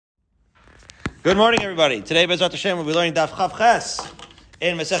Good morning, everybody. Today, Bezrat Hashem, we'll be learning Daf Chav Ches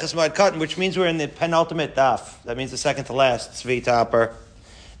in Maseches Moed Katan, which means we're in the penultimate Daf. That means the second to last Tzvi Topper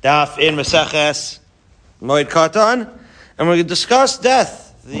Daf in Maseches Moed Katan, and we're going to discuss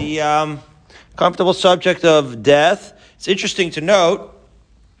death, the comfortable subject of death. It's interesting to note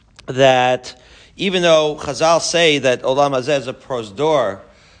that even though Chazal say that Olam Hazeh is a prosdor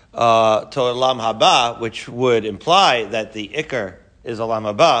to Olam Haba, which would imply that the Iker is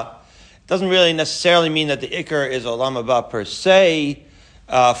Olam Haba, doesn't really necessarily mean that the Iker is Olam Haba per se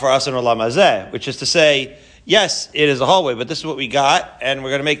for us in Olam Hazeh, which is to say, yes, it is a hallway, but this is what we got, and we're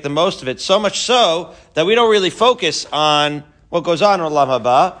going to make the most of it, so much so that we don't really focus on what goes on in Olam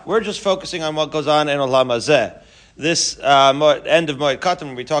Haba. We're just focusing on what goes on in Olam Hazeh. This end of Moed Katan,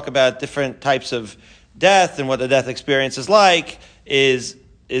 when we talk about different types of death and what the death experience is like, is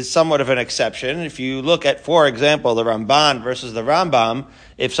somewhat of an exception. If you look at, for example, the Ramban versus the Rambam,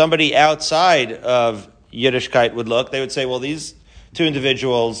 if somebody outside of Yiddishkeit would look, they would say, well, these two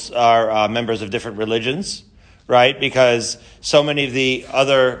individuals are members of different religions, right? Because so many of the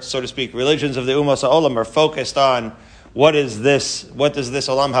other, so to speak, religions of the Ummos HaOlam are focused on what does this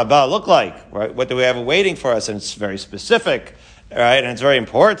Olam Haba look like, right? What do we have waiting for us? And it's very specific, right? And it's very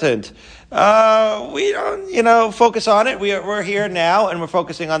important. We don't, focus on it. We're here now, and we're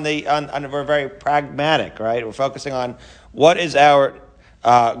focusing on we're very pragmatic, right? We're focusing on what is our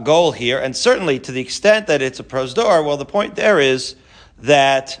goal here, and certainly to the extent that it's a prosdor, well, the point there is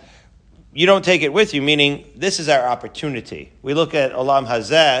that you don't take it with you, meaning this is our opportunity. We look at Olam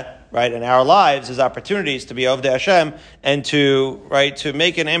Hazeh, right, in our lives as opportunities to be Ovdei Hashem and to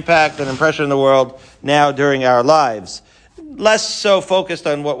make an impact, an impression in the world now during our lives. Less so focused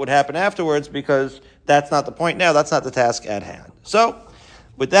on what would happen afterwards, because that's not the point now, that's not the task at hand. So,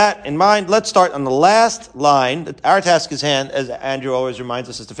 with that in mind, let's start on the last line. Our task is hand, as Andrew always reminds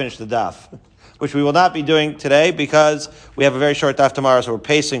us, is to finish the daf, which we will not be doing today because we have a very short daf tomorrow, so we're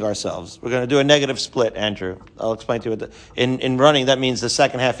pacing ourselves. We're going to do a negative split, Andrew. I'll explain to you. In running, that means the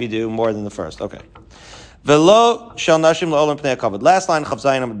second half you do more than the first. Okay. Velo shel nashim la'olam pnei hakavod. Last line, Chav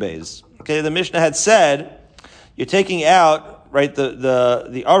Zayin Amud Beis. Okay, the Mishnah had said, you're taking out, right,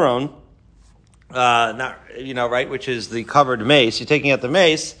 the aron, which is the covered mace. You're taking out the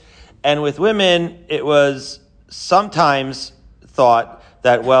mace, and with women, it was sometimes thought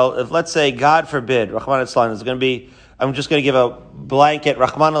that, well, if let's say, God forbid, Rahman al-Islam is going to be, I'm just going to give a blanket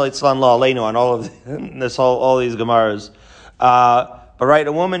Rahman al-Islam la aleinu on all of all these Gemaras. But right,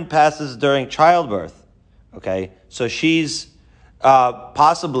 a woman passes during childbirth. Okay, so she's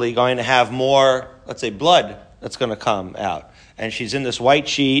possibly going to have more, let's say, blood that's going to come out. And she's in this white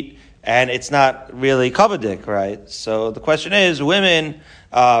sheet, and it's not really kavadik, right? So the question is, women,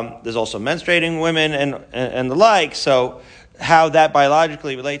 there's also menstruating women and the like, so how that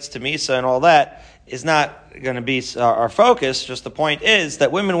biologically relates to Misa and all that is not going to be our focus. Just the point is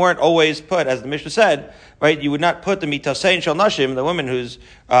that women weren't always put, as the Mishnah said, right? You would not put the mitasein shel nashim, the woman who's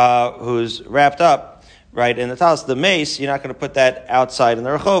wrapped up, right, in the talis, the mace, you're not going to put that outside in the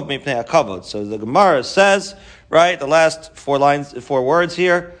rechov mipnei hakavod. So the Gemara says, right, the last four words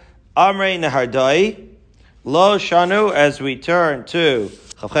here, Amrei nehardai, lo shanu, as we turn to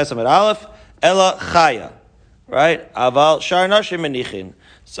Chav Ches Amud Aleph, ela chaya, right, aval shar nashim menichin.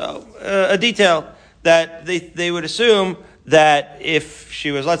 So a detail that they would assume that if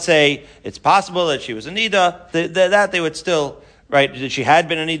she was, let's say, it's possible that she was a nida, that they would still, right, that she had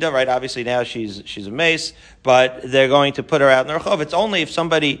been a nida, right, obviously now she's a mace, but they're going to put her out in the rechov. It's only if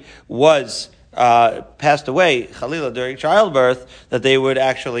somebody was passed away, Chalila, during childbirth, that they would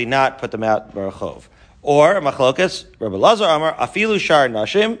actually not put them out Barachov. Or, Machlokas, Rabbi Lazar Amar, Afilu Shar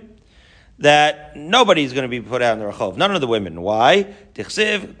Nashim, that nobody's going to be put out in the Rachov. None of the women. Why?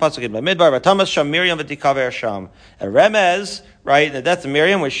 Tichsiv, Pasuk in Bamidbar, Batamas Sham Miriam V'tikaver Sham. And Remez, right, the death of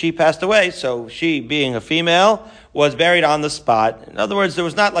Miriam, where she passed away, so she, being a female, was buried on the spot. In other words, there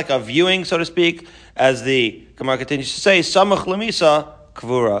was not like a viewing, so to speak, as the Gemara continues to say, Samach Lemisa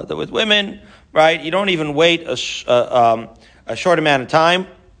Kvura. That with women, right, you don't even wait a short amount of time.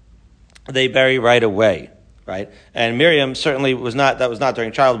 They bury right away, right? And Miriam certainly was not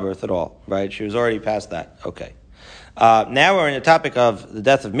during childbirth at all, right? She was already past that. Okay. Now we're in the topic of the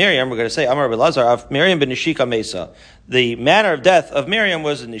death of Miriam. We're going to say, Amar Belazar, of Miriam ben Nishika Mesa. The manner of death of Miriam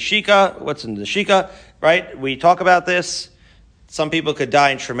was in Nishika. What's in Nishika, right? We talk about this. Some people could die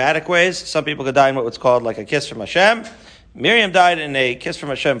in traumatic ways. Some people could die in what's called like a kiss from Hashem. Miriam died in a kiss from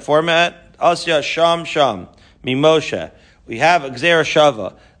Hashem format. Asya Sham Sham, Mimoshe. We have Gzera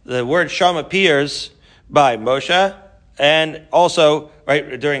Shava. The word Sham appears by Moshe, and also,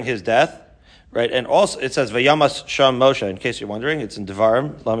 right, during his death, right, and also it says Vayamas Sham Moshe, in case you're wondering, it's in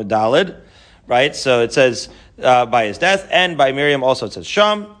Devarim, Lamed Daled, right? So it says by his death, and by Miriam also it says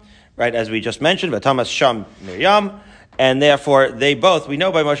Sham, right? As we just mentioned, Vatamas Sham Miriam, and therefore they both, we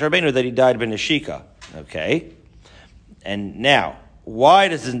know by Moshe Rabbeinu that he died b'neshika, okay? And now, why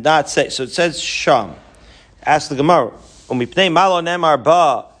does it not say, so it says Sham. Ask the Gemara, Umipnei malo nemar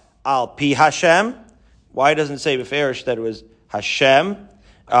ba al pi Hashem, why doesn't it say beferish that it was Hashem,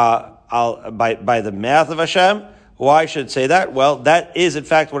 by the mouth of Hashem? Why should it say that? Well, that is in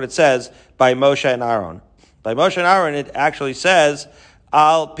fact what it says by Moshe and Aaron. By Moshe and Aaron, it actually says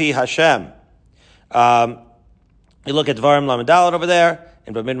Al Pi Hashem. You look at Dvarim Lamed Dalet over there,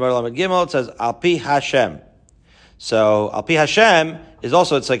 and Bamidbar Lamed Gimel, it says Al Pi Hashem. So Al Pi Hashem is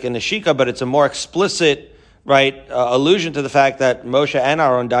also, it's like a Neshika, but it's a more explicit, right, allusion to the fact that Moshe and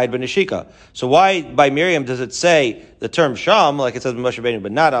Aaron died by Neshika. So why by Miriam does it say the term Sham, like it says by Moshe Rabbeinu,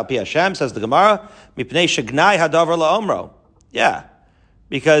 but not Al Pi Hashem, says the Gemara, Mipnei Shagnai Hadavar LaOmro. Yeah,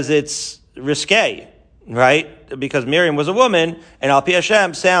 because it's risque, right? Because Miriam was a woman, and Al Pi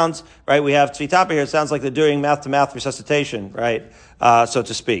Hashem sounds, right, we have Tzvitapa here, it sounds like they're doing mouth-to-mouth resuscitation, right, so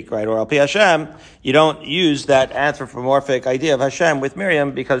to speak, right? Or Al Pi Hashem, you don't use that anthropomorphic idea of Hashem with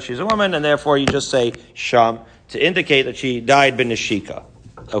Miriam because she's a woman, and therefore you just say Sham to indicate that she died b'neshika.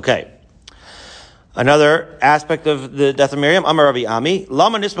 Okay. Another aspect of the death of Miriam, Amar Rabbi Ami,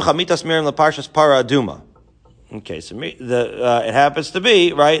 Lama nisbecha mitas Miriam leparshas para aduma. Okay, so it happens to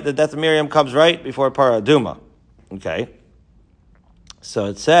be, right, the death of Miriam comes right before para aduma. Okay. So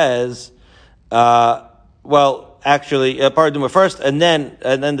it says, well, actually, Paraduma first, and then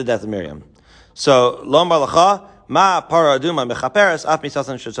the death of Miriam. So, Lo Malacha, Ma Paraduma Mechaperes, Af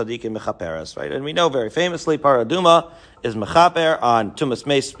Misasan Shetsadikim Mechaperes, right? And we know very famously, Paraduma is Mechaper on Tumas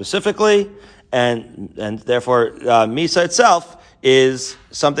Meis specifically, and therefore, Misa itself is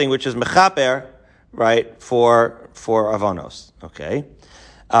something which is Mechaper, right, for Avonos. Okay.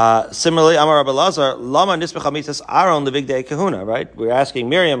 Similarly, Amar Rabbi Lazar, Lama Nisbecha Mitzas Aaron the big day kahuna, right? We're asking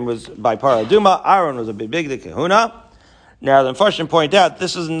Miriam was by Paraduma, Aaron was a big day kahuna. Now, the unfortunate point out,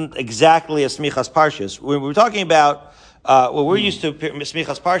 this isn't exactly a Smichas Parshas. When we're talking about, we're used to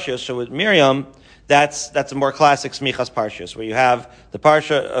Smichas Parshas, so with Miriam, that's a more classic Smichas Parshas, where you have the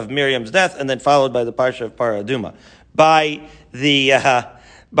Parsha of Miriam's death and then followed by the Parsha of Paraduma.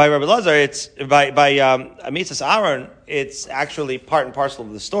 By Rabbi Lazar, it's by Mitzas Aaron, it's actually part and parcel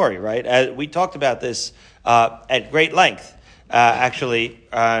of the story, right? We talked about this at great length. I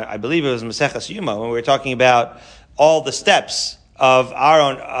believe it was Maseches Yuma when we were talking about all the steps of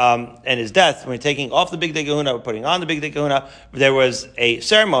Aaron and his death. When we're taking off the Big Day Kahuna, we're putting on the Big Day Kahuna. There was a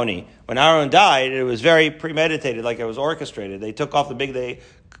ceremony when Aaron died. It was very premeditated, like it was orchestrated. They took off the Big Day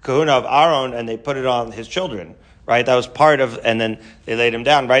Kahuna of Aaron and they put it on his children. Right, that was part of, and then they laid him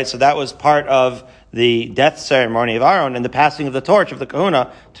down. Right, so that was part of the death ceremony of Aaron and the passing of the torch of the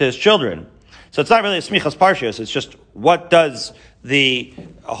kahuna to his children. So it's not really a smichas parshas. It's just what does the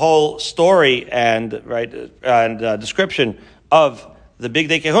whole story and description of the big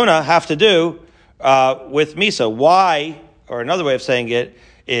day kahuna have to do with Misa? Why, or another way of saying it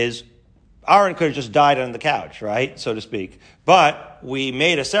is, Aaron could have just died on the couch, right, so to speak. But we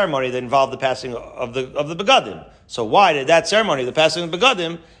made a ceremony that involved the passing of the begadim. So why did that ceremony, the passing of the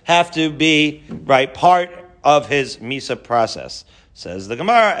begadim, have to be part of his misa process? Says the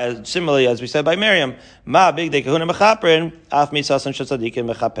Gemara, as similarly as we said by Miriam, Ma big day kahuna mechaprin, af misasan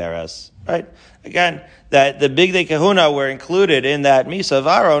shetzadikim mechaperes. Right? Again, that the big day kahuna were included in that misa of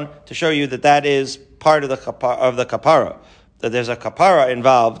Aaron to show you that is part of the kapara, that there's a kapara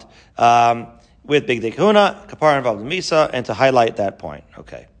involved with Big Day Kahuna, Kapara involved in Misa, and to highlight that point.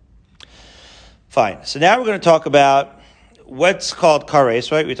 Okay. Fine. So now we're going to talk about what's called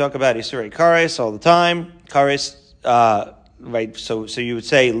Kares, right? We talk about Isurei Kares all the time. Kares, right? So you would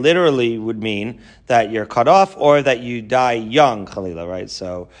say literally would mean that you're cut off or that you die young, Chalila, right?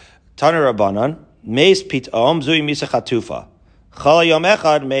 So, Tana Rabbanan, Meis Pitom, Zui Misa Chatufa. Chala Yom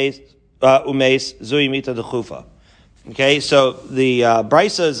Echad, Meis Umeis, Zui Mita Dechufa. Okay, so the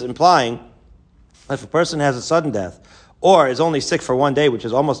Brisa is implying if a person has a sudden death, or is only sick for one day, which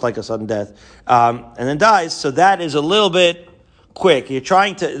is almost like a sudden death, and then dies, so that is a little bit quick. It's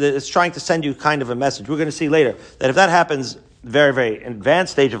trying to send you kind of a message. We're going to see later that if that happens very, very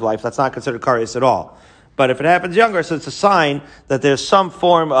advanced stage of life, that's not considered kares at all. But if it happens younger, so it's a sign that there's some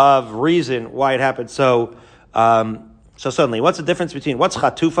form of reason why it happened so suddenly. What's the difference between what's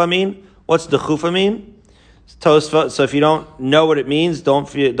chatufa mean? What's dechufa mean? Tosfos. So if you don't know what it means,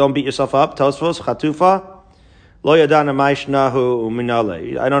 don't beat yourself up. Tosfos chatufa lo yadana maishnahu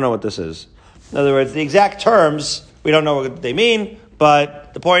uminale. I don't know what this is. In other words, the exact terms we don't know what they mean,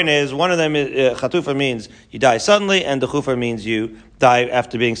 But the point is, one of them is chatufa means you die suddenly, and dechufa means you die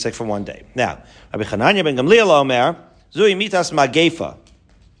after being sick for one day. Now, Rabbi Chananya ben Gamliel Omer, zui mitas magefa.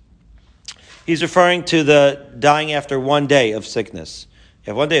 He's referring to the dying after one day of sickness.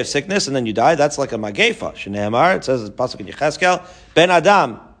 You have one day of sickness and then you die. That's like a magefa. Shneimar, it says in pasuk in Yecheskel, ben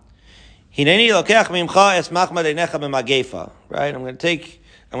adam. Hineni lokeach mimcha es machmad einecha b'magefa. Right? I'm going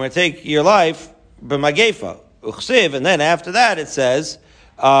to take your life b'magefa. Uchsiv, and then after that it says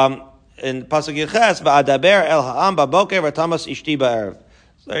in pasuk Yeches, va'adaber el ha'am ba'boker v'tamas ishti ba'erev.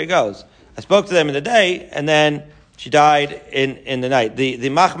 So there he goes. I spoke to them in the day, and then she died in the night. The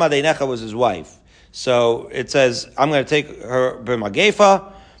machmad einecha was his wife. So it says, I'm going to take her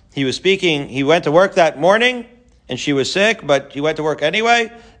b'magefa. He was speaking, he went to work that morning, and she was sick, but he went to work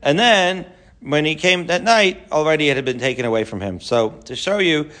anyway. And then, when he came that night, already it had been taken away from him. So, to show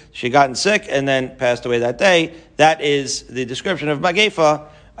you, she had gotten sick and then passed away that day. That is the description of magefa,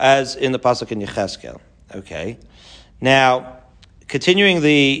 as in the pasuk in Yecheskel. Okay. Now, continuing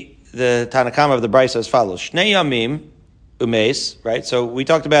the Tanakama of the Brisa as follows. Shnei yamim, umes, right? So we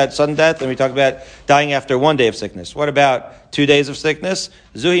talked about sudden death and we talked about dying after one day of sickness. What about 2 days of sickness?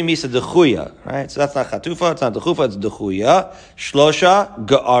 Zuhi misa dechuya, right? So that's not chatufa, it's not dechufa, it's dechuya. Shlosha,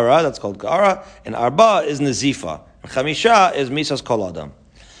 ga'ara, that's called ga'ara. And arba is nazifa. And chamisha is misas kol adam.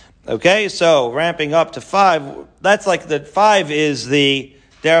 Okay, so ramping up to 5, that's like the 5 is the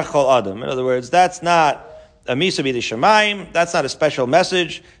derech kol adam. In other words, that's not a misa b'di shamayim, that's not a special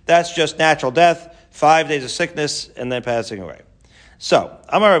message, that's just natural death. 5 days of sickness, and then passing away. So,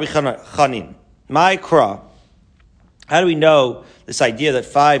 Amar Rabbi Chanin, my kra. How do we know this idea that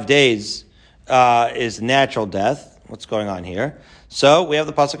 5 days is natural death? What's going on here? So, we have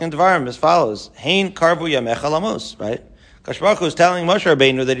the pasuk in Devarim as follows. Hein karvu yamecha lamus, right? Kadosh Baruch Hu is telling Moshe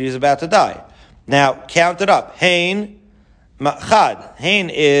Rabbeinu that he's about to die. Now, count it up. Hein chad. Hein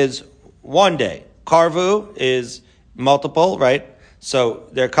is 1 day. Karvu is multiple, right? So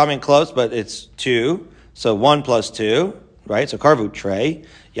they're coming close, but it's 2. So 1 plus 2, right? So karvu trey.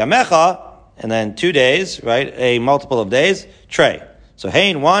 Yamecha, and then 2 days, right? A multiple of days, trey. So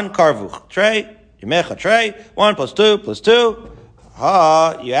hein 1, karvu trey. Yamecha trey. 1 plus 2 plus 2.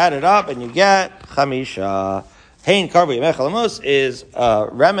 You add it up and you get chamisha. Hein karvu yamecha lamus is a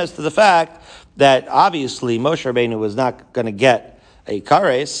remiss to the fact that obviously Moshe Rabbeinu was not going to get a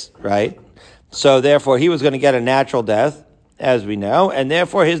kares, right? So therefore he was going to get a natural death, as we know, and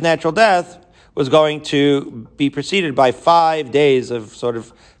therefore his natural death was going to be preceded by 5 days of sort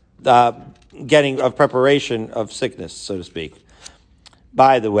of of preparation of sickness, so to speak.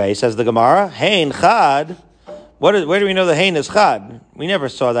 By the way, says the Gemara, Hein Chad. Where do we know the Hein is Chad? We never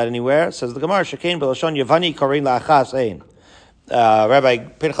saw that anywhere. Says the Gemara, Shekein B'Lashon Yavani Korin La'achas Hein. Rabbi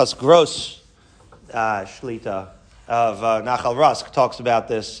Pinchas Gross, Shlita of Nachal Rusk, talks about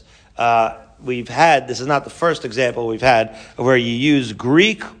this. This is not the first example we've had of where you use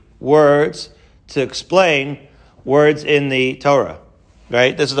Greek words to explain words in the Torah,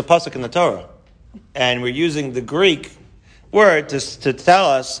 right? This is a pasuk in the Torah. And we're using the Greek word to tell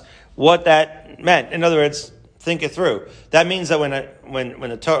us what that meant. In other words, think it through. That means that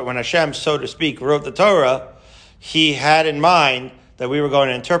when Hashem, so to speak, wrote the Torah, he had in mind that we were going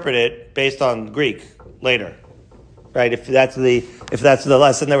to interpret it based on Greek later. Right, if that's the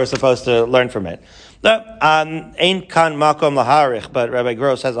lesson that we're supposed to learn from it. Ain't kan makom laharich, but Rabbi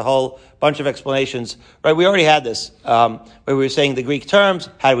Gross has a whole bunch of explanations. Right, we already had this where we were saying the Greek terms.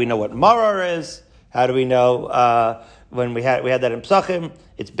 How do we know what maror is? How do we know when we had that in Psachim?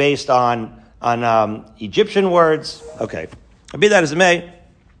 It's based on Egyptian words. Okay, be that as it may,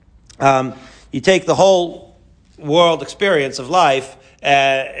 you take the whole world experience of life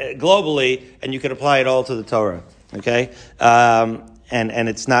globally, and you can apply it all to the Torah. Okay, and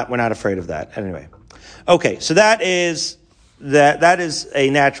it's not. We're not afraid of that anyway. Okay, so that is a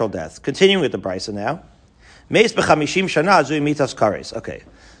natural death. Continuing with the brisa now. Meis b'chamishim shana zui mitas kares. Okay,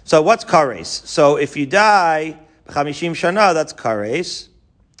 so what's kares? So if you die b'chamishim shana, that's kares.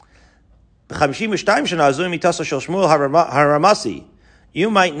 B'chamishim v'shtayim shana zui mitas shel Shmuel haramasi.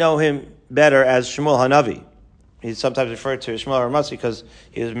 You might know him better as Shmuel Hanavi. He's sometimes referred to as Shmuel Haramasi because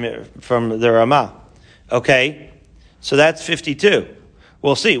he was from the Ramah. Okay. So that's 52.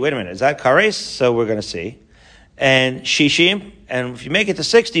 We'll see. Wait a minute. Is that kares? So we're going to see. And shishim. And if you make it to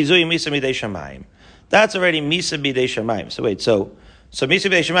 60, zuyi misa midei shamayim. That's already misa midei shamayim. So wait. So misa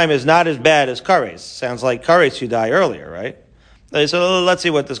midei shamayim is not as bad as kares. Sounds like kares you die earlier, right? So let's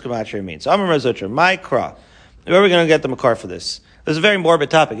see what this gematria means. Amar Mazutra, my kra. Where are we going to get the makar for this? This is a very morbid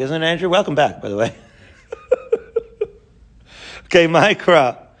topic, isn't it, Andrew? Welcome back, by the way. Okay, my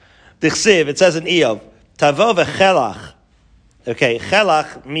kra. Dichsiv. It says in Eov. Tavo v'chelach Okay,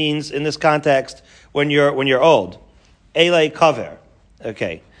 chelach means in this context when you're old. Elei kaver.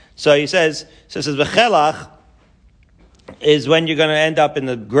 Okay, so he says bechelach is when you're going to end up in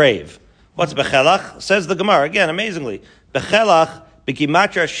the grave. What's bechelach? Says the Gemara again, amazingly. Bechelach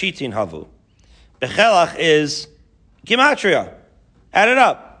begimatria shitin havu. Bechelach is gematria. Add it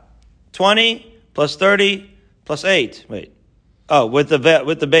up. 20 plus 30 plus 8. Wait. Oh, with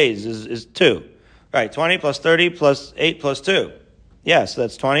the base is 2. Right, 20 plus 30 plus 8 plus 2. Yes,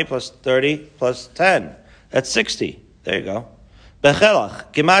 that's 20 plus 30 plus 10. That's 60. There you go.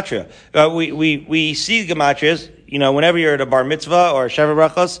 Bechelach, gematria. We see gematrias, whenever you're at a bar mitzvah or a sheva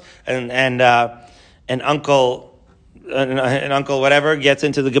brachos, and uncle whatever gets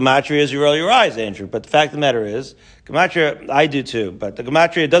into the gematrias, you roll your eyes, Andrew. But the fact of the matter is, gematria, I do too, but the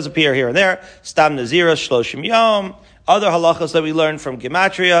gematria does appear here and there. Stam nazira, shloshim yom, other halachas that we learn from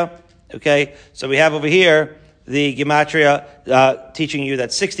gematria. Okay, so we have over here the gematria teaching you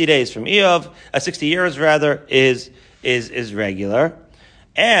that 60 days from Eov, 60 years rather, is regular.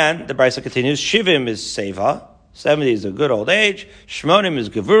 And the Brisa continues, Shivim is Seva, 70 is a good old age, Shmonim is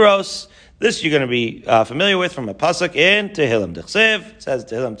Gevuros. This you're going to be familiar with from a pasuk in Tehillim. D'chsev, it says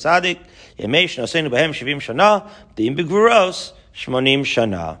Tehillim Tzadik, Yemei Shnosenu Behem Shivim Shana, D'im Begevuros, Shmonim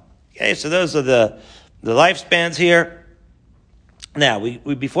Shana. Okay, so those are the lifespans here. Now, we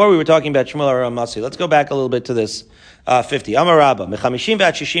before we were talking about Shmuel Ramasi, let's go back a little bit to this 50. Amar Rabba, mechamishim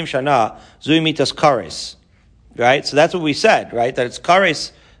v'at shishim shana zui mitas kares. Right? So that's what we said, right? That it's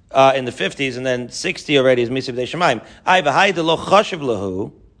kares in the 50s, and then 60 already is misa b'dei shemayim. Ay v'hai de lo chashiv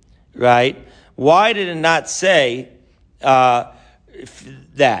lahu, right? Why did it not say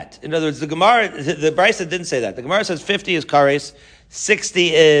that? In other words, the Gemara, the Brisa didn't say that. The Gemara says 50 is kares,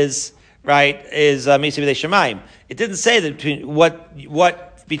 60 is misa b'dei shemayim. It didn't say that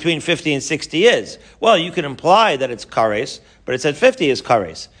what between 50 and 60 is. Well, you can imply that it's kares, but it said 50 is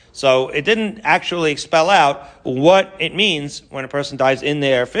kares. So it didn't actually spell out what it means when a person dies in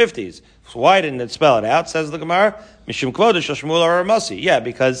their 50s. So why didn't it spell it out, says the Gemara? Mishum kvoda shel Shmuel Ramasi. Yeah,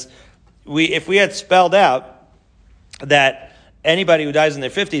 because if we had spelled out that anybody who dies in their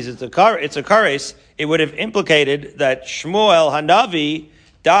 50s, it's a kares, it would have implicated that Shmuel Hanavi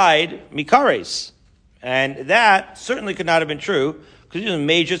died mikares. And that certainly could not have been true because he was a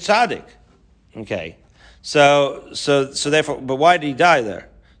major tzaddik. Okay. So therefore, but why did he die there?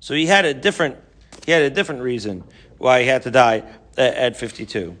 So he had a different reason why he had to die at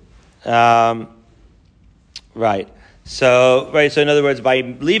 52. Right. So in other words, by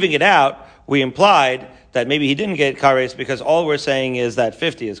leaving it out, we implied that maybe he didn't get kares because all we're saying is that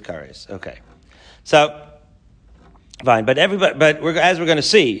 50 is kares. Okay. So, fine. But as we're going to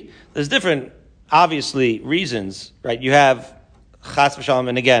see, there's different, obviously, reasons, right? You have chas v'shalom,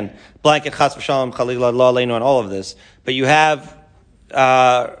 and again, blanket chas v'shalom, chalila lo aleinu, and all of this. But you have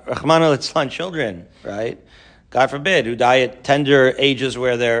Rachmana litzlan children, right? God forbid, who die at tender ages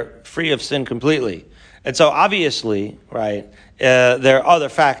where they're free of sin completely. And so obviously, right, there are other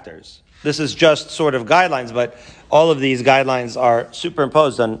factors. This is just sort of guidelines, but all of these guidelines are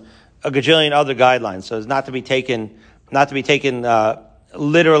superimposed on a gajillion other guidelines. So it's not to be taken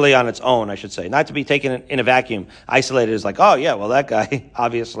literally on its own, I should say. Not to be taken in a vacuum, isolated as like, oh yeah, well that guy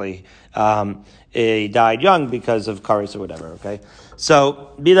obviously he died young because of kares or whatever, okay?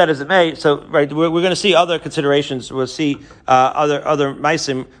 So, be that as it may, we're going to see other considerations. We'll see other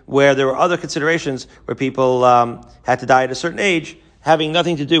maisim where there were other considerations where people had to die at a certain age, having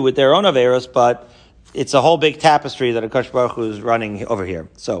nothing to do with their own averos, but it's a whole big tapestry that Akash Baruch Hu is running over here.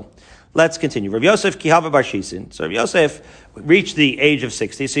 So, let's continue. Rav Yosef Kihava Bar Shisin. So Rav Yosef reached the age of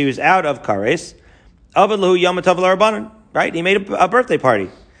 60, so he was out of kares. Avad Lahu Yom Tov L'Rabbanan, right? He made a birthday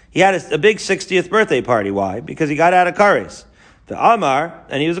party. He had a big 60th birthday party. Why? Because he got out of kares. The Amar,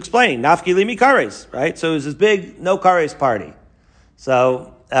 and he was explaining, Nafki Limi kares, right? So it was this big no kares party.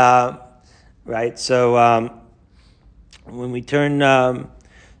 So, when we turn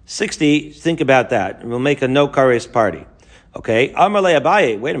 60, think about that. We'll make a no kares party. Okay, Amar le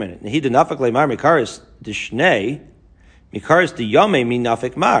Abaye, wait a minute. He did nafik le mar mikaris dishnei, mikaris diyome mi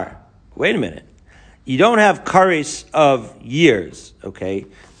nafik mar. Wait a minute. You don't have kares of years, okay?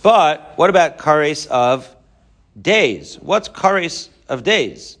 But what about kares of days? What's kares of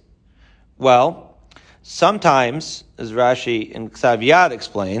days? Well, sometimes, as Rashi in Ksav Yad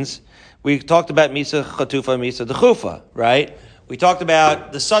explains, we talked about misa chatufa, misa dechufa, right? We talked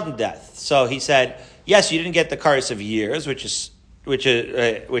about the sudden death. So he said, yes, you didn't get the kares of years, which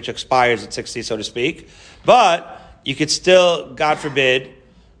expires at 60, so to speak, but you could still, God forbid,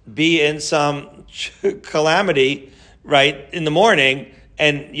 be in some calamity, right, in the morning,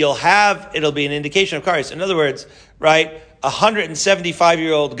 and it'll be an indication of kares. In other words, right,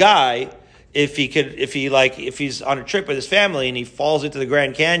 175-year-old guy, if he's on a trip with his family and he falls into the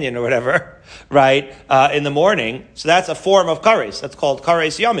Grand Canyon or whatever, right, in the morning. So that's a form of kares. That's called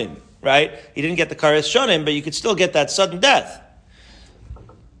kares yamim, right? He didn't get the kares shonim, but you could still get that sudden death.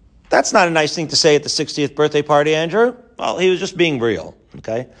 That's not a nice thing to say at the 60th birthday party, Andrew. Well, he was just being real,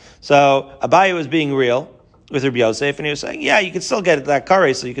 okay? So Abaye was being real with Rabbi Yosef, and he was saying, yeah, you could still get that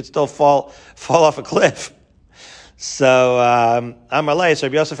kares, so you could still fall off a cliff. So, Amalei, so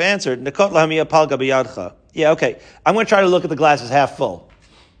Rabbi Yosef answered, Nekot lahamia palga biyadcha. Yeah, okay. I'm going to try to look at the glasses half full,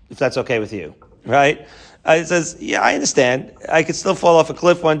 if that's okay with you, right? He says, yeah, I understand. I could still fall off a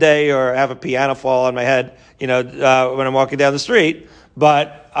cliff one day or have a piano fall on my head, when I'm walking down the street,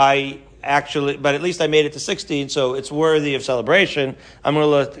 but at least I made it to 16, so it's worthy of celebration.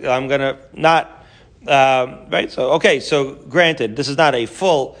 Right? So, okay, so granted, this is not a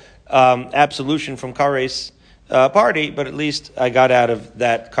full absolution from kares party, but at least I got out of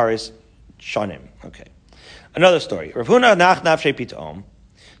that kares shonim. Okay. Another story. Rav Huna nach nafshei pitom.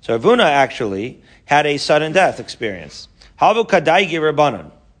 So Rav Huna actually had a sudden death experience. Havu kadaigi rabbanon.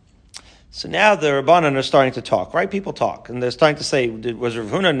 So now the rabbanon are starting to talk, right? People talk, and they're starting to say, was Rav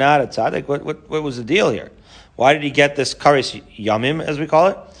Huna not a tzaddik? What was the deal here? Why did he get this kares yamim, as we call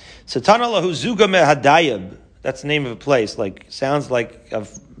it? Satana lahu zuga mehadayib. That's the name of a place, sounds like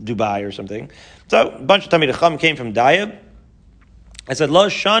of Dubai or something. So a bunch of Talmidei Chacham came from Dayab. I said, Lo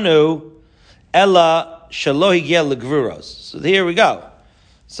shanu ella shelo higia legvuros. So here we go.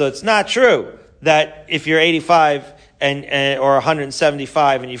 So it's not true that if you're 85 or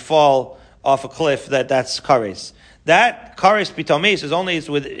 175 and you fall off a cliff, that's kares. That kares pitomis is only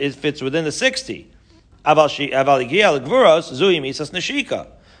if it's within the 60. Aval higia legvuros zui misas neshika.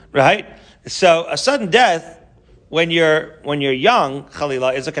 Right? So a sudden death when you're young,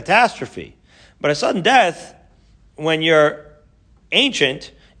 Chalila, is a catastrophe. But a sudden death, when you're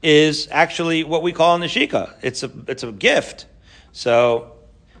ancient, is actually what we call a neshika. It's a gift. So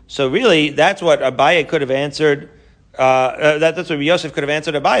really, that's what Abaye could have answered. That's what Yosef could have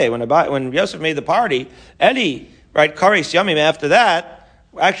answered Abaye. When Yosef made the party, Eli, right, kares yamim after that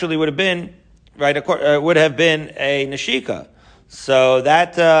actually would have been a neshika. So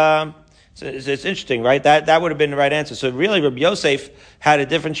that. So it's interesting, right? That would have been the right answer. So really, Rabbi Yosef had a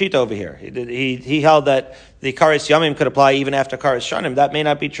different sheet over here. He held that the kares yamim could apply even after kares shanim. That may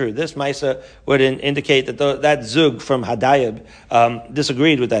not be true. This Maisa would indicate that zug from Hadayib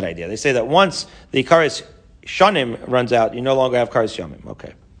disagreed with that idea. They say that once the kares shanim runs out, you no longer have kares yamim.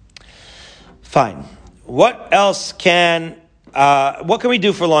 Okay, fine. What else what can we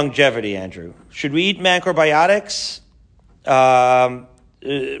do for longevity, Andrew? Should we eat macrobiotics?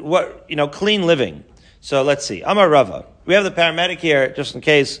 Clean living. So let's see. Amar Rava. We have the paramedic here just in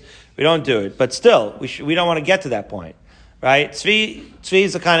case we don't do it, but still, we don't want to get to that point, right? Tzvi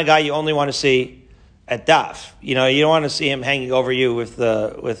is the kind of guy you only want to see at daf. You don't want to see him hanging over you with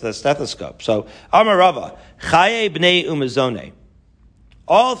the stethoscope. So Amar Rava. Chaye bnei umazone.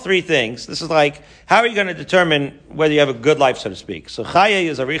 All three things. This is how are you going to determine whether you have a good life, so to speak? So chaye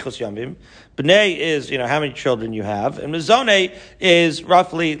is arichos yamim. Bnei is, how many children you have. And mizone is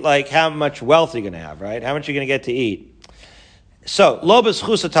roughly how much wealth you're going to have, right? How much you're going to get to eat. So, lo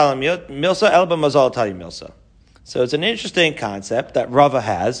b'schusa talim milsa, el b'mazal talim milsa. So it's an interesting concept that Rava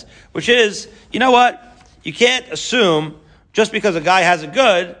has, which is, you know what? You can't assume just because a guy has it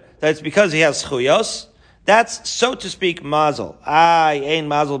good, that it's because he has schuyos. That's, so to speak, mazel. Ein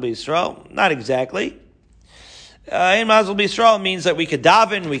mazel b'Yisrael. Not exactly. Ein mazel b'Yisrael means that we could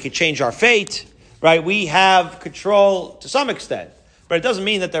daven, we could change our fate, right? We have control to some extent. But it doesn't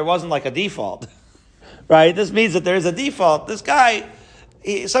mean that there wasn't a default, right? This means that there is a default. This guy,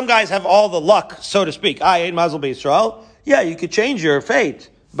 some guys have all the luck, so to speak. Ein mazel b'Yisrael. Yeah, you could change your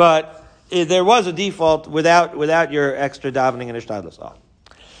fate, but there was a default without your extra davening and ishtadlus.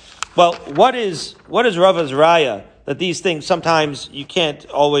 Well, what is Rava's raya that these things sometimes you can't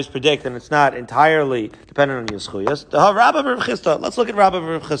always predict and it's not entirely dependent on your schuyas? Let's look at Rabba and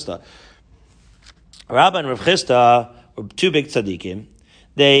Rav Chisda. Rabba and Rav Chisda were two big tzaddikim.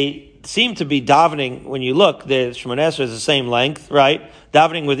 They seem to be davening, when you look, the Shemona Esrei is the same length, right?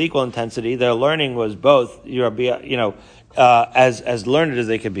 Davening with equal intensity. Their learning was both, as learned as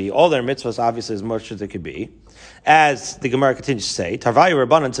they could be. All their mitzvahs, obviously, as much as they could be. As the Gemara continues to say, Tarvayu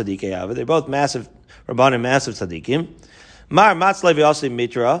Rabbanan Tzadikei Ava, they're both massive Rabbanan, massive Tzadikim. Mar Matzlev Yossi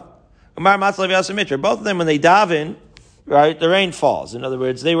Mitra, Mar Matzlev Yossi Mitra. Both of them, when they daven, right, the rain falls. In other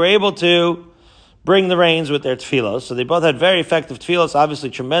words, they were able to bring the rains with their tefillos. So they both had very effective tefillos,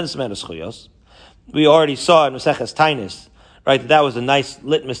 obviously tremendous amount of schuyos. We already saw in Maseches Tainis, right, that was a nice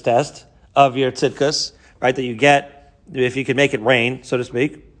litmus test of your tzidkus, right, that you get if he could make it rain, so to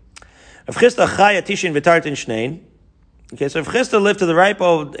speak. Rav Chisda chaya tishin v'tartin shnein. Okay, so Rav Chisda lived to the ripe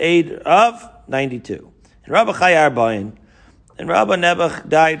old age of 92. And Rabba chaya arbain. And Rabba Nebuch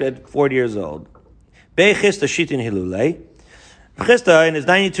died at 40 years old. Bei Chisda shitin hilulei. Rav Chisda, in his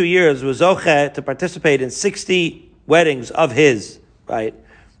 92 years, was zocheh to participate in 60 weddings of his, right,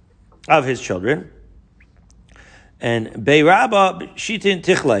 of his children. And Bei Rabba shitin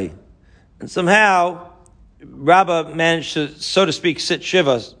tichlei. And somehow, Rabba managed to, so to speak, sit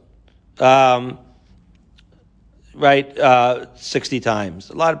shivas, 60 times.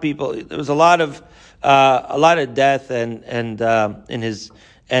 A lot of people. There was a lot of death and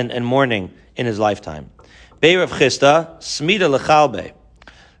mourning in his lifetime. Bei Rav Chisda smida lechalbe.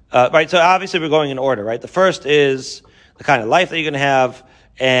 Right. So obviously we're going in order. Right. The first is the kind of life that you're going to have.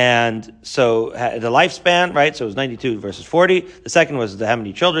 And so the lifespan, right? So it was 92 versus 40. The second was how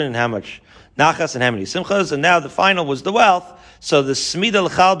many children and how much nachas and how many simchas. And now the final was the wealth. So the smida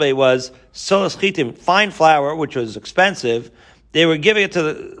l'chalbe was solas chitim, fine flour, which was expensive. They were giving it to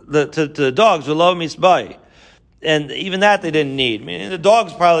the dogs, v'lo misbai. And even that they didn't need. I mean, the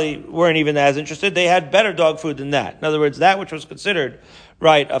dogs probably weren't even as interested. They had better dog food than that. In other words, that which was considered,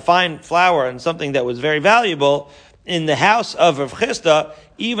 right, a fine flour and something that was very valuable, in the house of Rav Chisda,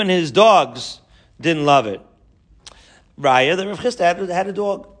 even his dogs didn't love it. Raya, the Rav Chisda had a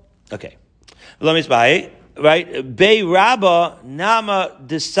dog. Okay. Right? Bei Rabba nama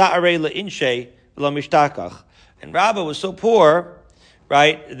desa'are le'inshe v'lo mishtakach. And Rabba was so poor,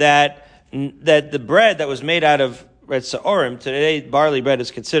 right, that the bread that was made out of red sa'orim, today barley bread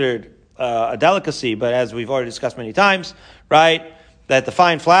is considered a delicacy, but as we've already discussed many times, right, that the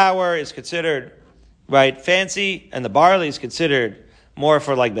fine flour is considered, right, fancy, and the barley is considered more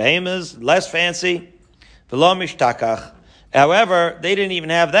for like behemoths, less fancy. V'lo mishtakach. However, they didn't even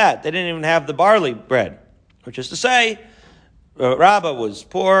have that. They didn't even have the barley bread, which is to say, Rabba was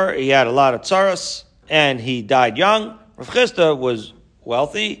poor, he had a lot of tsaros, and he died young. Rav Chisda was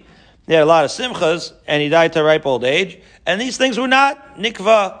wealthy, he had a lot of simchas, and he died to a ripe old age. And these things were not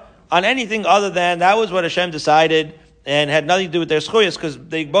nikva on anything other than that was what Hashem decided, and had nothing to do with their schuyas, because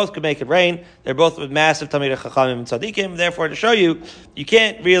they both could make it rain. They're both with massive Talmidei Chachamim and Tzadikim. Therefore, to show you, you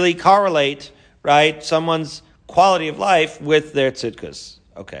can't really correlate, right, someone's quality of life with their tzidkas.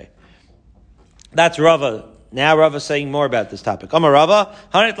 Okay. That's Rava. Now Rava saying more about this topic. Amar Rava,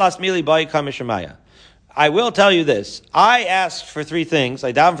 Hanit las mili bai kamishemaya. I will tell you this. I asked for 3 things.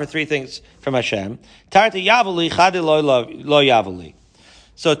 I davened for 3 things from Hashem. Tarti yavuli, chadi lo yavuli.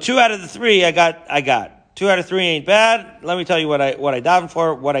 So 2 out of the 3 I got. 2 out of 3 ain't bad. Let me tell you what I davened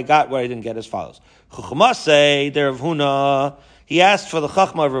for, what I got, what I didn't get as follows. Chuchmasei, the Rav Huna, he asked for the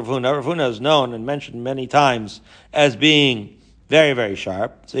Chachma of Rav Huna. Rav Huna is known and mentioned many times as being very, very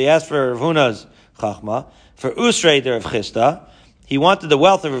sharp. So he asked for Rav Huna's Chachma. For Usrei, the Rav Chisda, he wanted the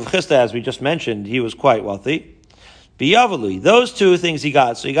wealth of Rav Chisda, as we just mentioned. He was quite wealthy. Biyavali, those 2 things he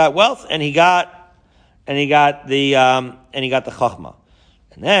got. So he got wealth and he got the Chachma.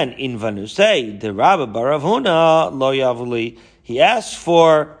 And then in Vanusei, the Rabba bar Rav Huna lo yavuli, he asked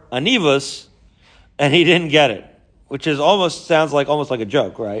for anivus and he didn't get it, which is sounds like a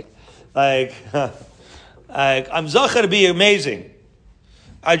joke, right? Like I'm zocher to be amazing.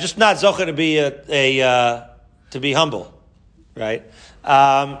 I'm just not zocher to be to be humble, right?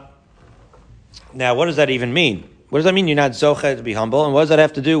 Now, what does that even mean? What does that mean? You're not zocher to be humble, and what does that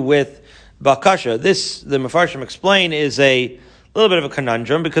have to do with bakasha? This, the Mefarshim explain, is a little bit of a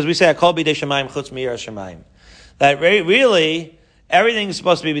conundrum, because we say Akol b'dei shamayim chutz mi'yirah shamayim, that really everything is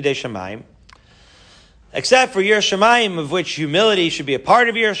supposed to be b'dei shamayim, except for yirah shamayim, of which humility should be a part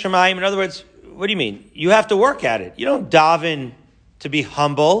of yirah shamayim. In other words, what do you mean? You have to work at it. You don't daven to be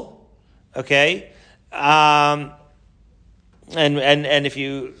humble, okay? And if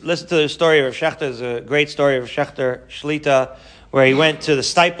you listen to the story of Shechter, there's a great story of Shechter Shlita, where he went to the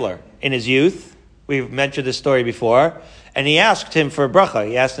stipler in his youth. We've mentioned this story before. And he asked him for bracha.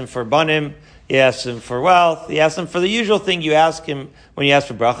 He asked him for banim. He asked him for wealth. He asked him for the usual thing you ask him when you ask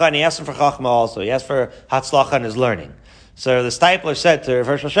for bracha. And he asked him for chachma also. He asked for hatzlacha in his learning. So the stipler said to Rav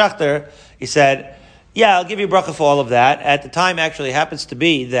Hershel Schachter, he said, yeah, I'll give you bracha for all of that. At the time, actually, it happens to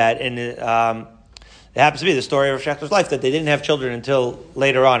be that it happens to be the story of Rav Schachter's life, that they didn't have children until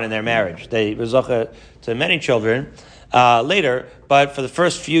later on in their marriage. They were zocha to many children later, but for the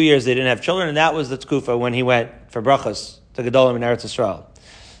first few years they didn't have children, and that was the tkufa when he went for brachas to Gedolim in Eretz Yisrael.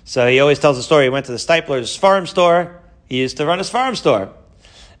 So he always tells the story. He went to the stipler's farm store. He used to run his farm store.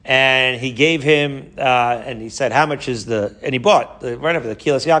 And he gave him, and he said, how much is and he bought, right after the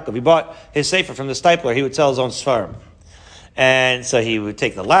Kilas Yaakov, he bought his sefer from the stipler. He would sell his own farm. And so he would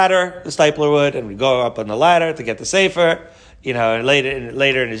take the ladder, the stipler would, and we'd go up on the ladder to get the sefer,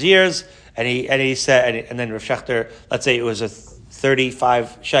 later in his years. And he said, and then Rav Shechter, let's say it was a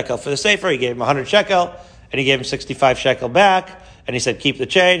 35 shekel for the sefer, he gave him 100 shekel, and he gave him 65 shekel back, and he said, keep the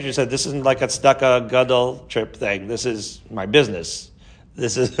change. He said, this isn't like a tzedakah gadol trip thing. This is my business.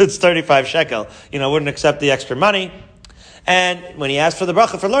 It's 35 shekel. Wouldn't accept the extra money. And when he asked for the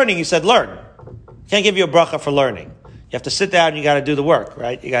bracha for learning, he said, learn. Can't give you a bracha for learning. You have to sit down and you got to do the work,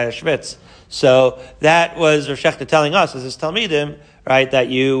 right? You got to schwitz. So that was Rav Shechter telling us as his talmidim, right? That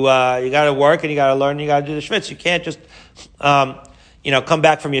you got to work and you got to learn and you got to do the schwitz. You can't just, come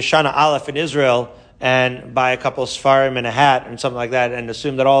back from Yeshana Aleph in Israel and buy a couple of Sfarim and a hat and something like that and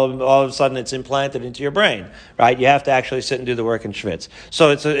assume that all of a sudden it's implanted into your brain, right? You have to actually sit and do the work in schwitz. So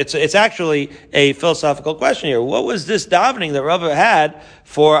it's actually a philosophical question here. What was this davening that Rava had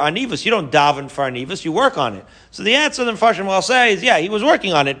for Anivus? You don't daven for Anivus, you work on it. So the answer the Mepharshim will say is, yeah, he was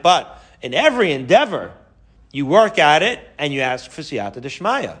working on it, but in every endeavor, you work at it and you ask for Siyata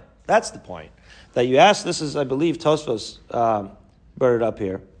Deshmaya. That's the point. That you ask, this is, I believe, Tosfos brought it up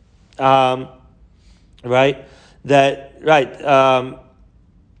here. Right? That's Elam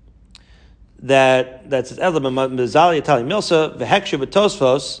Mizali Itali Milsa, Vehekshu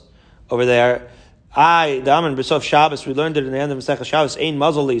B'Tosfos, over there. The Amen B'Sof Shabbos, we learned it in the end of Masechah Shabbos, Ein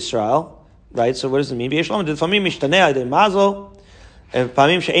Mazel Yisrael. Right? So what does it mean? V'yeshlom, Famim Mishtaneh, Adei Mazel, and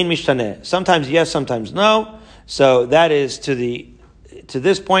Famim She'ein Mishtaneh. Sometimes yes, sometimes no. So that is to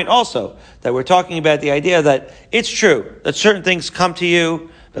this point also, that we're talking about the idea that it's true that certain things come to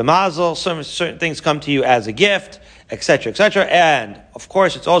you, the mazel, certain things come to you as a gift, etc., etc. And of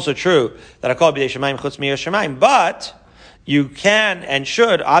course, it's also true that Hakol b'yedei Shemayim chutz mi'yos Shemayim, but you can and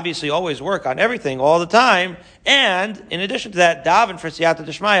should obviously always work on everything all the time. And in addition to that, daven for Siyata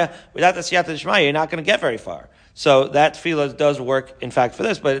Deshmaya. Without the Siyata Deshmaya, you're not going to get very far. So that tefillah does work, in fact, for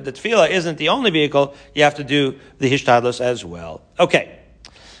this. But the tefillah isn't the only vehicle. You have to do the hishtadlus as well. Okay.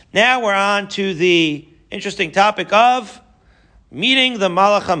 Now we're on to the interesting topic of meeting the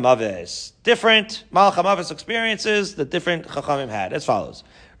Malach HaMaves. Different Malach HaMaves experiences that different Chachamim had. As follows.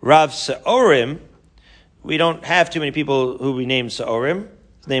 Rav Seorim, we don't have too many people who we named Seorim.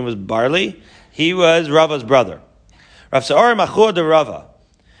 His name was Barley. He was Rava's brother. Rav Seorim Achur de Rava.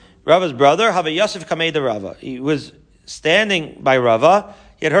 Rava's brother, Hava Yosef Kamei de Rava. He was standing by Rava.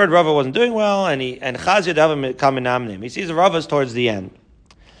 He had heard Rava wasn't doing well, and Chazia Dava Kaminamnim. He sees Rava's towards the end.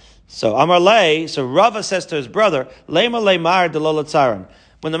 So Amar Lei, so Rava says to his brother, Lema Leimar de Lolatzaran.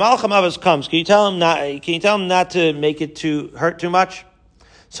 When the Malach HaMaves comes, can you tell him not to make it hurt too much?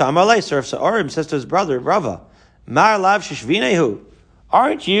 So Amar Lei, so Seorim says to his brother, Rava, Mar Lav Shishvinehu.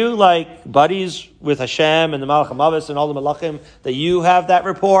 Aren't you like buddies with Hashem and the Malach HaMaves and all the Malachim that you have that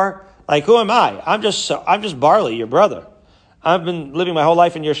rapport? Like, who am I? I'm just Barley, your brother. I've been living my whole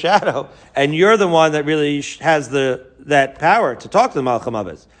life in your shadow, and you're the one that really has that power to talk to the Malach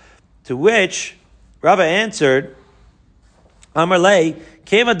HaMaves. To which Rava answered, Amar Lei,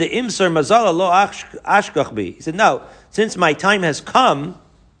 Keva de Imser Mazala lo ashkach bi. He said, no, since my time has come,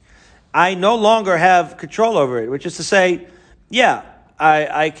 I no longer have control over it. Which is to say, yeah,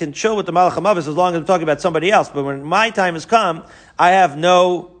 I can chill with the Malach HaMaves as long as I'm talking about somebody else. But when my time has come, I have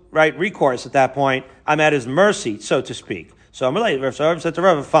no recourse at that point. I'm at his mercy, so to speak. So Amar Lei, Rav said to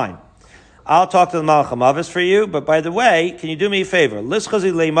Rava, fine. I'll talk to the Malach HaMaves for you, but by the way, can you do me a favor?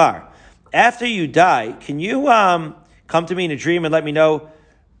 Lischazi leimar. After you die, can you come to me in a dream and let me know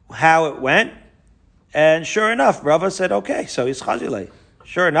how it went? And sure enough, Rava said, okay, so he's chazilei.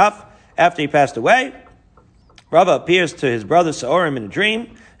 Sure enough, after he passed away, Rava appears to his brother Seorim in a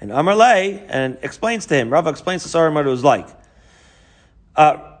dream, and Amar Lei, and explains to him. Rava explains to Seorim what it was like.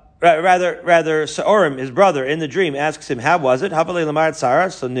 Rather, Seorim, his brother, in the dream, asks him, how was it? Havalei lamar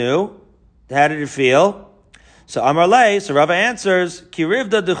tzara, so new. How did it feel? So Amar Lei, so Rava answers,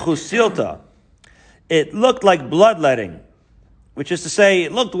 Kirivda de chusilta. It looked like bloodletting, which is to say,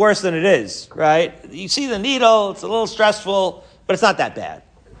 it looked worse than it is, right? You see the needle, it's a little stressful, but it's not that bad.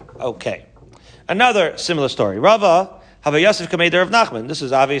 Okay. Another similar story. Rava, Hava Yosef Kamei of Nachman. This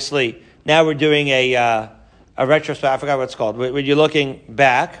is obviously, now we're doing a retrospect, I forgot what it's called. When you're looking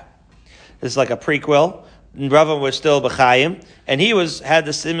back, this is like a prequel. Rava was still b'chayim, and he had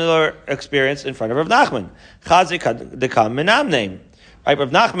the similar experience in front of Rav Nachman. Chazik dekam minamneim. Right, Rav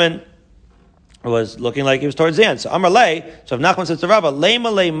Nachman was looking like he was towards the end. So Amar Lei, so Rav Nachman says to Rava,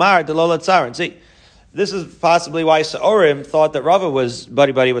 Leima leimar de lo latzarin. See, this is possibly why Seorim thought that Rava was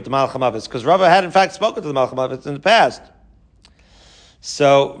buddy-buddy with the Malach HaMaves, because Rava had in fact spoken to the Malach HaMaves in the past.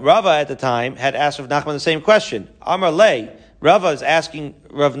 So Rava at the time had asked Rav Nachman the same question. Amar Lei, Rava is asking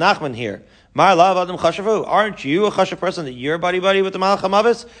Rav Nachman here. Mar lav adam chashavu. Aren't you a chashav person that you're buddy with the Malach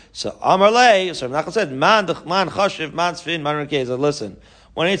HaMavis? So Amar Le, so Rav Nachman said, Man chashav, man sfin, man rekei. So listen,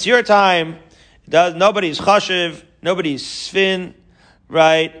 when it's your time, nobody's chashav, nobody's sfin,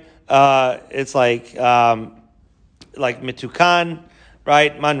 right? It's like mitukan,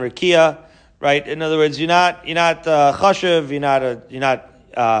 right? Man rekia, right? In other words, you're not chashav, you're not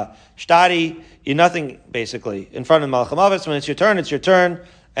shtadi, you're nothing basically in front of the Malach HaMavis. When it's your turn,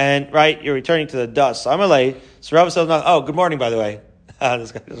 and right, you're returning to the dust. So Amalei, so Rava says, oh, good morning, by the way.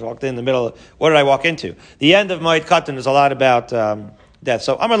 This guy just walked in the middle. What did I walk into? The end of Moed Katan is a lot about death.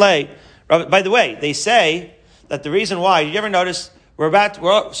 So Amalei, by the way, they say that the reason why, did you ever notice,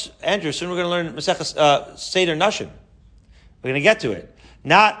 Andrew, soon we're going to learn Maseches Seder Nashim. We're going to get to it.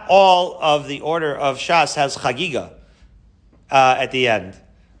 Not all of the order of Shas has Chagiga at the end.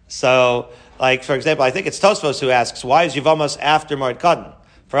 So, like, for example, I think it's Tosfos who asks, why is Yevamos after Moed Katan?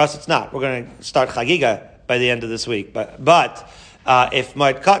 For us, it's not. We're going to start Chagiga by the end of this week. But if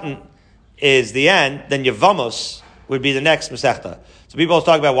Moed Katan is the end, then Yevamos would be the next Masechta. So people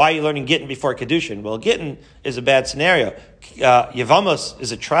talk about why are you learning Gittin before Kedushin? Well, Gittin is a bad scenario. Yevamos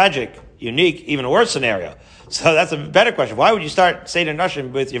is a tragic, unique, even worse scenario. So that's a better question. Why would you start Seder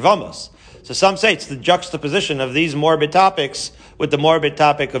Nashim with Yevamos? So some say it's the juxtaposition of these morbid topics with the morbid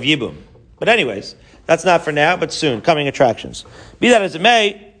topic of Yibum. But anyways, that's not for now, but soon, coming attractions. Be that as it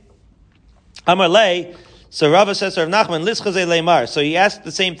may, Amar Lei, so Rava says to Rav Nachman, Lischazei Leimar. So he asked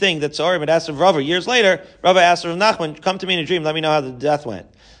the same thing that Zorim had asked of Rava. Years later, Rava asked Rav Nachman, come to me in a dream, let me know how the death went.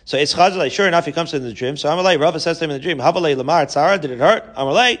 So it's Chazalei, sure enough, he comes to him in the dream. So Amar Lei, Rava says to him in the dream, Havalei Lamar Tzara, did it hurt?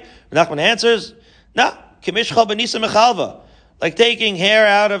 Amar Lei, Rav Nachman answers, no, Kimishchal Benisa Mechalva, like taking hair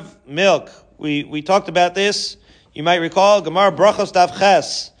out of milk. We talked about this. You might recall, Gemara Brachos Daf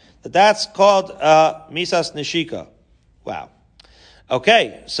Ches, that's called Misas Neshika. Wow.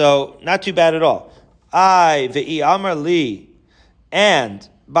 Okay, so not too bad at all. Ve'i Amar Li. And,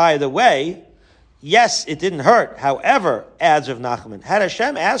 by the way, yes, it didn't hurt. However, adds Rav Nachman, had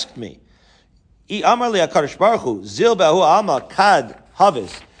Hashem asked me, I Amar Li HaKadosh Baruch Hu, Zil Be'ahu Alma Kad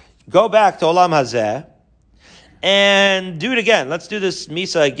Havis, go back to Olam Hazeh, and do it again. Let's do this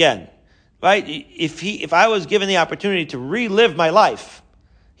Misa again. Right? If I was given the opportunity to relive my life,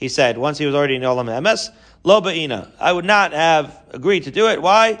 he said, once he was already in Olam Emes, Lo Ba'ina, I would not have agreed to do it.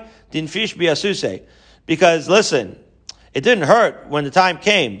 Why? Din fish bi'asuse. Because, listen, it didn't hurt when the time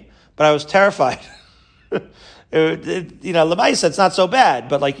came, but I was terrified. Lamaisa, it's not so bad,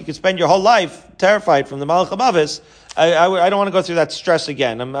 but like you could spend your whole life terrified from the Malach HaMavis. I don't want to go through that stress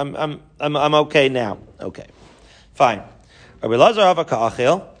again. I'm okay now. Okay. Fine. Rabbi Lazar Hava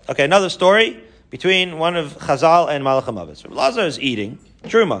Ka'achil. Okay, another story between one of Chazal and Malach HaMavis. Rabbi Lazar is eating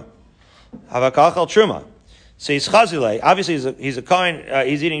Truma. Hava Ka'achil Truma. So he's Chazilei. Obviously he's a Kohen,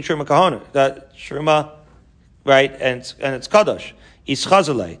 he's eating Truma Kahona. That Truma, right, and it's Kadosh. He's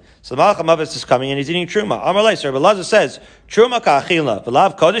Chazilei. So the Malach HaMavis is coming and he's eating Truma. Amalei. So Rabbi Lazar says, Truma Ka'achilna,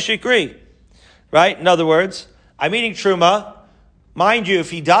 V'lav Kodesh Ikri. Right? In other words, I'm eating Truma. Mind you, if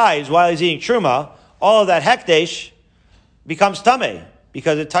he dies while he's eating Truma, all of that Hekdesh becomes Tameh,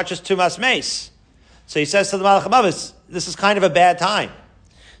 because it touches Tumas Mace. So he says to the Malach HaMavis, this is kind of a bad time.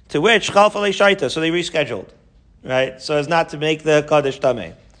 To which, Chalfa Leishaita, so they rescheduled. Right? So as not to make the Kodesh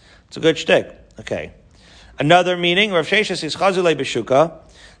Tameh. It's a good shtick. Okay. Another meaning, Rav Sheshes is Chazulei B'Shuka.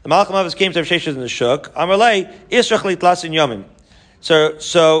 The Malach HaMavis came to Rav Sheshes in the Shuk. Amalei, Israch Litlas in Yomim.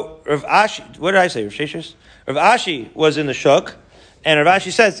 So Rav Ashi, what did I say, Rav Sheshes? Rav Ashi was in the Shuk, and Rav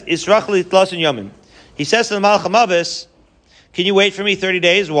Ashi says, Israch Litlas in Yomim. He says to the Malach HaMavis, can you wait for me 30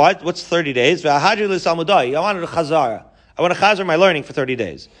 days? What? What's 30 days? I wanted a chazara. I want to chazar my learning for 30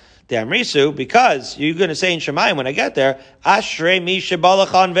 days. The Amrisu, because you're going to say in Shemayim when I get there, Ashrei mi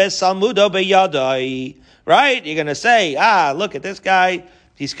shebalachan vesalmudo beyadai. Right? You're going to say, look at this guy.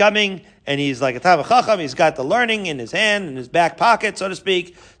 He's coming, and he's like a Talmid Chacham. He's got the learning in his hand, in his back pocket, so to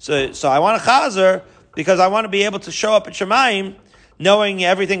speak. So I want to chazar because I want to be able to show up at Shemayim knowing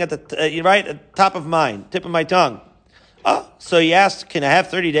everything at the top of mind, tip of my tongue. So he asked, can I have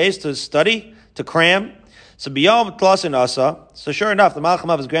 30 days to study, to cram? So biyom tlasin asa. So sure enough, the Malach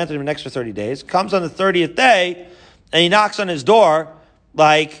HaMavis granted him an extra 30 days. Comes on the 30th day, and he knocks on his door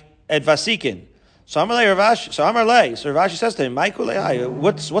like at Vasikin. So Amar Ravashi. So Ravashi says to him,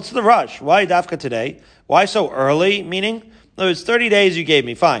 what's the rush? Why dafka today? Why so early? Meaning, no, it's 30 days you gave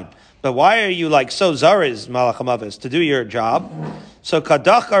me, fine. But why are you like so zariz, Malach HaMavis, to do your job? So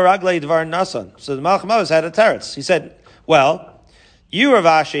kadach raglei dvar nasan. So the Malach HaMavis had a teretz. He said, well, you,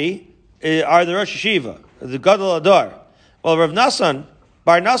 Ravashi, are the Rosh Hashiva, the Gadol Adar. Well, Rav Nasan,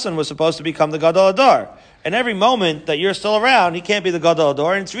 Bar Nasan was supposed to become the Gadol Adar. and every moment that you're still around, he can't be the Gadol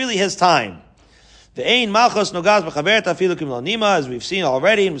Ador, and it's really his time. Ve'ein malchus nogaz b'chavert afilu kim lo nima, as we've seen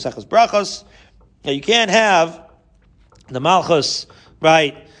already in Maseches Brachos. Now you can't have the malchus,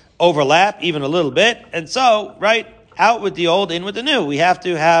 right, overlap even a little bit, and so, right, out with the old, in with the new. We have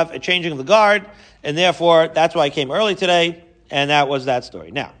to have a changing of the guard, and therefore, that's why I came early today, and that was that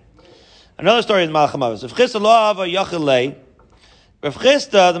story. Now, another story is Malach HaMavis. Rav Chisda lo hava yachil lei. Rav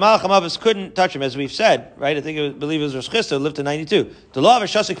Chisda, the Malach HaMavis, couldn't touch him, as we've said, right? I believe it was Rav Chisda who lived to 92. The law of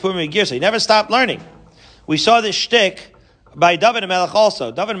Shasik Pumi Girsa. He never stopped learning. We saw this shtick by David HaMelech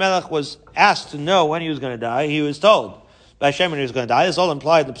also. David HaMelech was asked to know when he was going to die. He was told by Hashem when he was going to die. This all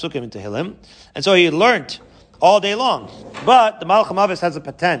implied the Psukim in Tehillim. And so he learned all day long. But the Malach HaMavis has a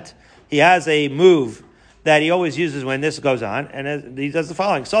patent. He has a move that he always uses when this goes on. And he does the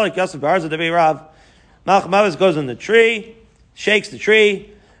following. Solik Yosef Barza Devi Rav. Malach HaMavis goes in the tree, shakes the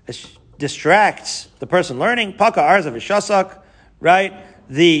tree, distracts the person learning. Paka Arza Vishasak, right?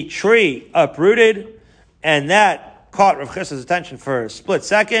 The tree uprooted, and that caught Rav Chisda's attention for a split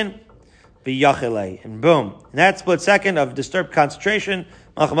second. V'yachilei, and boom. In that split second of disturbed concentration,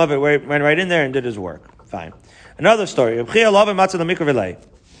 Malach HaMavis went right in there and did his work. Fine. Another story. Rav Chia Lov Matzah L'Mikra V'lei.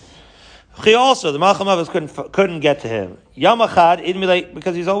 He also, the Malach HaMavis couldn't get to him. Yom Echad,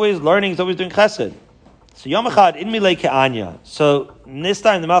 because he's always learning, he's always doing chesed. So Yom Echad, in milei ke'anya. So this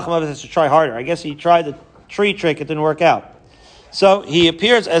time the Malach HaMavis has to try harder. I guess he tried the tree trick, it didn't work out. So he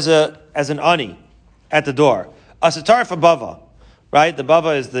appears as an ani at the door. Asatar for bava, right? The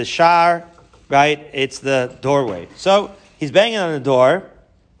bava is the shar, right? It's the doorway. So he's banging on the door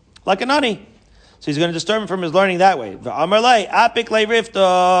like an ani. So he's going to disturb him from his learning that way. V'amar apik le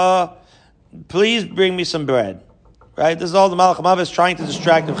rifta. Please bring me some bread. Right? This is all the Malach HaMavis trying to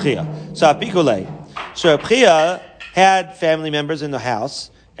distract Rav Chia. So apikule. So Rav Chia had family members in the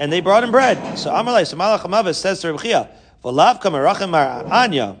house, and they brought him bread. So Amalei, so Malach HaMavis says to Rav Chia, V'lav kamarachem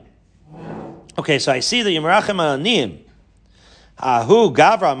anya. Okay, so I see that Yamarachem Aniyim. Hu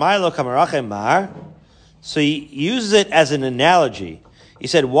Gavra Milo Kamarachem Mar. So he uses it as an analogy. He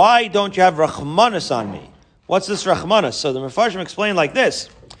said, why don't you have Rachmanis on me? What's this Rachmanis? So the Mefarshim explained like this.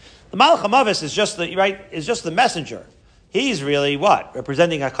 The Malach HaMavis is just the messenger. He's really what?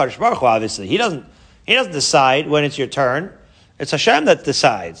 Representing HaKadosh Baruch Hu, obviously. He doesn't decide when it's your turn. It's Hashem that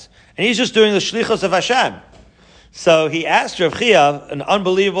decides. And he's just doing the shlichus of Hashem. So he asked Rav Chia an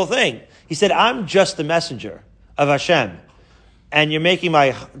unbelievable thing. He said, I'm just the messenger of Hashem. And you're making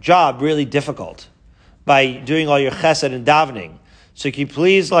my job really difficult by doing all your chesed and davening. So can you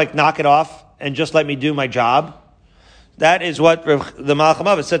please knock it off and just let me do my job? That is what the Malach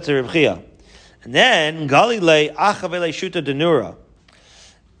HaMavis said to Rav Chia. And then, Galilei Achavele Shuta Denura.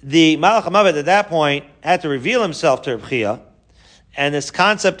 The Malach HaMavis at that point had to reveal himself to Rav Chia. And this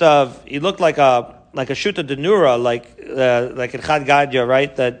concept of, he looked like a Shuta Denura, like in Chad Gadya,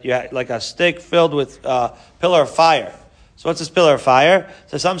 right? That you had like a stick filled with pillar of fire. So what's this pillar of fire?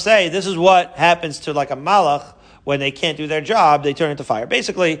 So some say this is what happens to like a malach when they can't do their job, they turn into fire.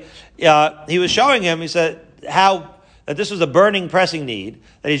 Basically, he was showing him, he said, that this was a burning, pressing need,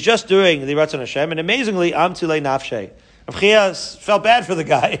 that he's just doing the Ratzon Hashem, and amazingly, Am Tulei Nafshe. Rav Chia felt bad for the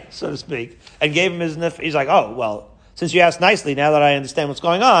guy, so to speak, and gave him his nefesh. He's like, oh, well, since you asked nicely, now that I understand what's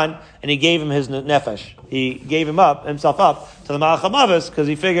going on, and he gave him his nefesh. He gave himself up to the Malach HaMavis, because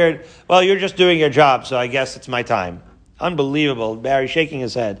he figured, well, you're just doing your job, so I guess it's my time. Unbelievable. Barry shaking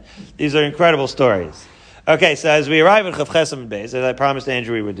his head. These are incredible stories. Okay, so as we arrive at Chav Chesam Beis, as I promised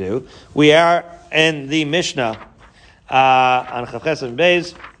Andrew we would do, we are in the Mishnah on Chav Chesam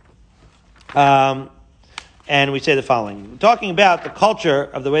Beis, and we say the following. We're talking about the culture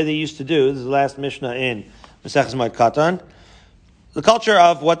of the way they used to do, this is the last Mishnah in Maseches Moed Katan, the culture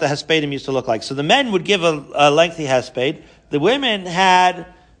of what the Hespedim used to look like. So the men would give a lengthy Hesped. The women had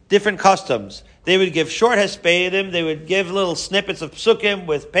different customs. They would give short Hespedim, they would give little snippets of Psukim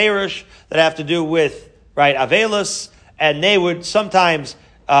with Perush that have to do with Avelis, and they would sometimes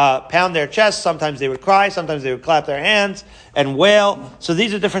pound their chests, sometimes they would cry, sometimes they would clap their hands and wail. So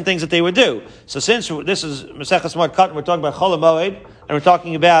these are different things that they would do. So since this is Maseches Moed Katan, we're talking about Chol HaMoed, and we're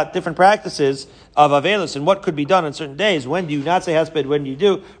talking about different practices of Avelis and what could be done on certain days. When do you not say Hesped? When do you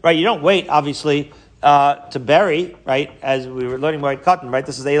do? Right? You don't wait, obviously, to bury, right? As we were learning Moed Katan, right?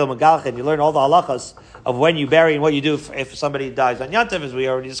 This is Eilo Megalchin. You learn all the halachas of when you bury and what you do if somebody dies on Yantiv, as we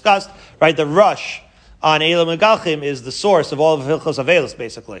already discussed, right? The rush on Eilo Megalchim is the source of all of Hilchos Avelis,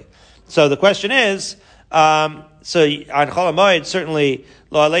 basically. So the question is, so on Chol HaMoed, certainly,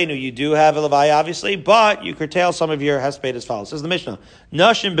 Lo Aleinu, you do have a Levaya, obviously, but you curtail some of your Hesped as follows. This is the Mishnah.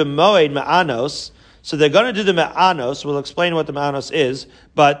 Nashim b'moed ma'anos. So they're going to do the ma'anos. We'll explain what the ma'anos is,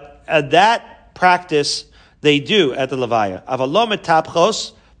 but that practice they do at the Levaya. Avalom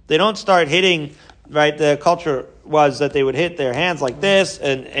etapchos, they don't start hitting, right? The culture was that they would hit their hands like this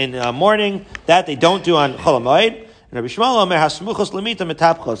in morning. That they don't do on Chol HaMoed. And Rabbi Shmuel Omer hasmuchos lemita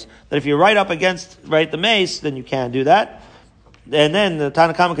metapchos, that if you're right up against, right, the mace, then you can't do that. And then the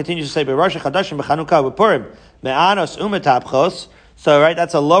Tanna Kama continues to say, Rosh Chadashim b'Chanukah b'Purim me'anos umetapchos. So, right,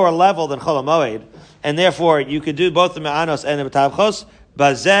 that's a lower level than Chol HaMoed. And therefore, you could do both the me'anos and the metapchos.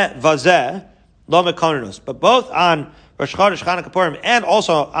 Bazeh, vazeh, lo mekonanos. But both on Rosh Chodesh, Chanukah, Purim, and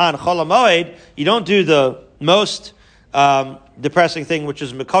also on Chol HaMoed, you don't do the most depressing thing, which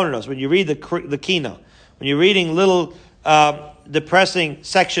is mekonanos. When you read the Kina, when you're reading little depressing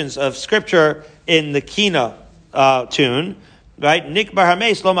sections of scripture in the Kina tune, right? Nik bar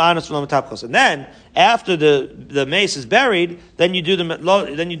hameis lo ma'anos lo metapchos. And then after the mace is buried, then you don't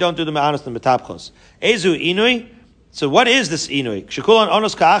do the ma'anos and metapchos. Ezu inui. So what is this inui? Shekulan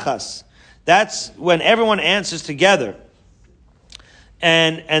onos ka'achas. That's when everyone answers together,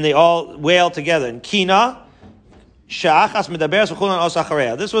 and they all wail together. And kina sha'achas medaberes v'chulan os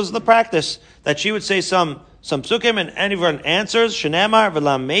achareya. This was the practice that she would say some psukim, and everyone answers. Shenemar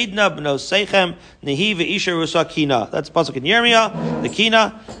v'lameidna b'no seichem nehi v'isha rusa kina. That's pasuk in Yirmiyah, the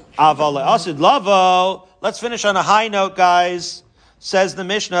kina. Aval le'asid lavo. Let's finish on a high note, guys. Says the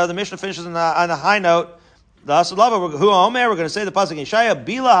Mishnah. The Mishnah finishes on a high note. The asid lavo. Who omer? We're going to say the pasuk in Yeshaya.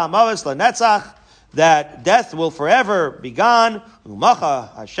 Bila hamavis lenetzach. That death will forever be gone.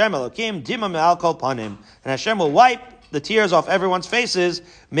 Umacha Hashem Elokim dima me'al kol panim. And Hashem will wipe the tears off everyone's faces.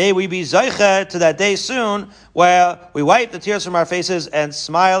 May we be zoiche to that day soon, where we wipe the tears from our faces and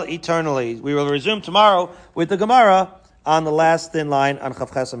smile eternally. We will resume tomorrow with the Gemara on the last thin line on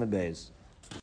Chav Ches Amud Beis.